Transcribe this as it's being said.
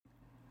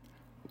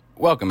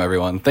Welcome,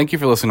 everyone. Thank you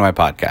for listening to my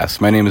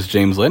podcast. My name is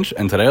James Lynch,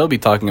 and today I'll be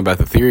talking about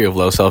the theory of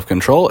low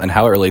self-control and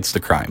how it relates to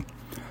crime.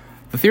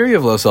 The theory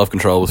of low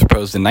self-control was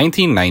proposed in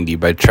 1990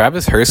 by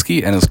Travis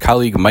Hirschi and his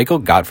colleague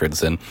Michael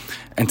Gottfredson,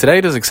 and today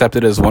it is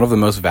accepted as one of the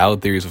most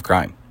valid theories of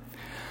crime.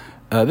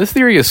 This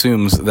theory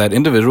assumes that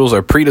individuals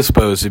are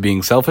predisposed to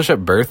being selfish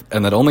at birth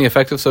and that only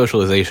effective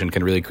socialization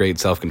can really create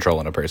self-control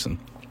in a person.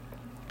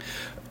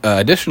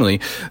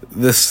 Additionally,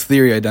 this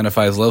theory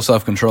identifies low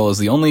self-control as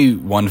the only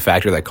one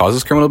factor that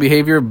causes criminal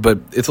behavior,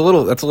 but that's a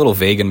little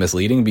vague and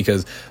misleading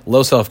because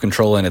low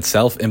self-control in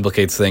itself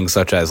implicates things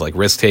such as like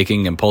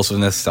risk-taking,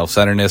 impulsiveness,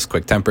 self-centeredness,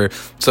 quick temper.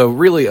 So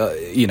really,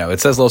 it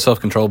says low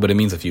self-control, but it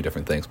means a few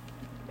different things.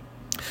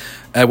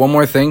 One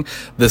more thing,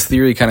 this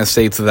theory kind of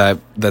states that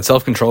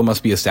self-control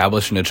must be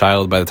established in a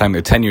child by the time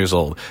they're 10 years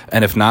old.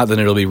 And if not, then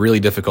it'll be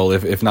really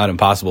difficult, if not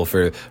impossible,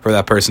 for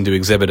that person to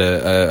exhibit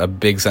a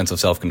big sense of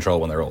self-control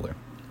when they're older.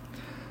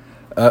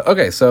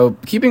 Okay, so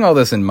keeping all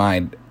this in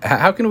mind,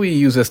 how can we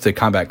use this to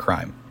combat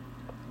crime?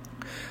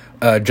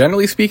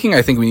 Generally speaking,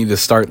 I think we need to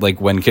start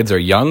when kids are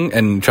young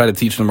and try to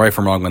teach them right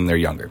from wrong when they're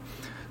younger.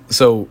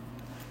 So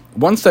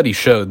one study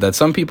showed that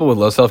some people with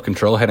low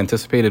self-control had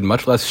anticipated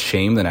much less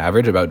shame than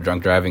average about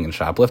drunk driving and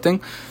shoplifting,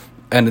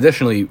 and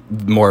additionally,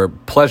 more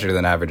pleasure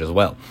than average as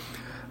well.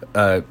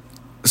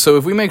 So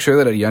if we make sure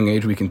that at a young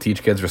age we can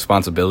teach kids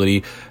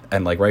responsibility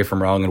and right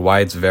from wrong and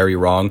why it's very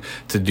wrong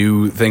to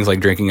do things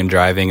like drinking and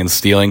driving and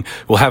stealing,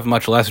 we'll have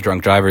much less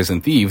drunk drivers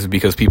and thieves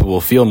because people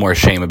will feel more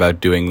shame about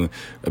doing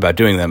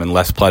them and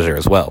less pleasure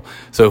as well.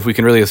 So if we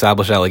can really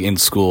establish that in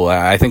school,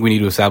 I think we need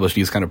to establish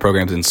these kind of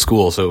programs in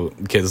school so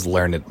kids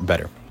learn it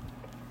better.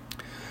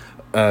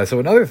 So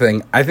another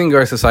thing, I think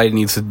our society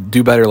needs to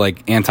do better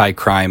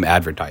anti-crime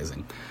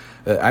advertising.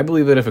 I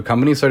believe that if a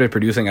company started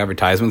producing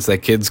advertisements that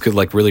kids could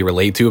really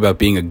relate to about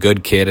being a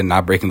good kid and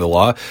not breaking the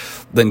law,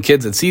 then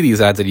kids that see these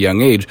ads at a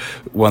young age,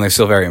 when they're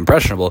still very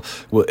impressionable,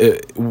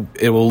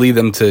 it will lead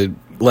them to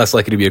less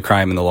likely to be a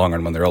crime in the long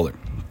run when they're older.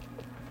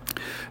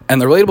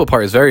 And the relatable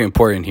part is very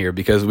important here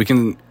because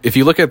if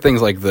you look at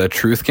things like the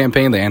Truth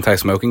campaign, the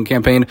anti-smoking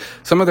campaign,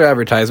 some of their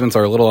advertisements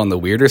are a little on the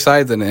weirder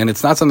side, and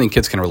it's not something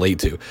kids can relate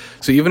to.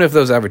 So even if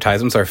those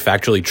advertisements are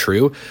factually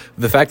true,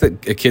 the fact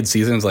that a kid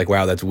sees it and is like,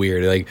 wow, that's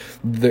weird,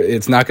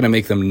 it's not going to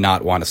make them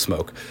not want to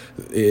smoke.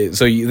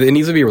 So it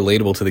needs to be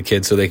relatable to the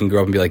kids so they can grow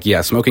up and be like, yeah,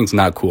 smoking's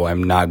not cool.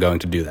 I'm not going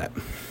to do that.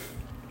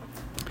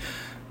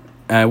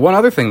 One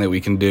other thing that we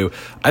can do,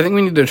 I think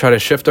we need to try to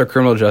shift our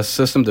criminal justice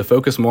system to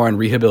focus more on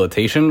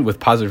rehabilitation with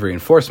positive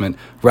reinforcement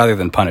rather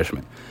than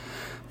punishment.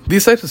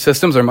 These types of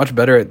systems are much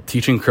better at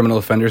teaching criminal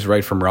offenders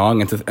right from wrong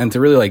and to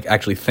really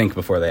actually think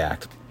before they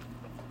act.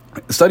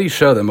 Studies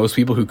show that most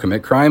people who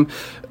commit crime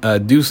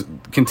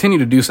continue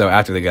to do so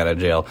after they get out of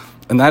jail,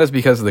 and that is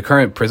because the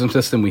current prison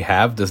system we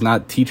have does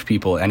not teach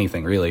people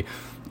anything, really.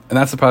 And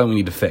that's the problem we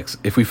need to fix.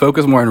 If we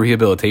focus more on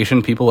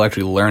rehabilitation, people will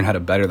actually learn how to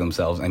better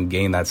themselves and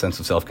gain that sense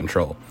of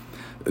self-control.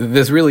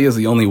 This really is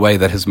the only way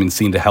that has been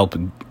seen to help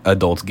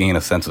adults gain a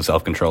sense of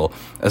self-control,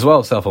 as well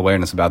as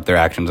self-awareness about their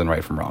actions and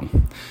right from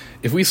wrong.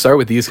 If we start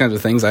with these kinds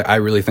of things, I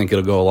really think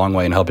it'll go a long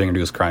way in helping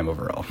reduce crime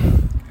overall.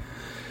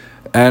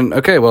 And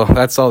okay, well,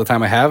 that's all the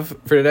time I have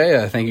for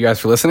today. Thank you guys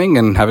for listening,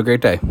 and have a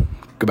great day.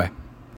 Goodbye.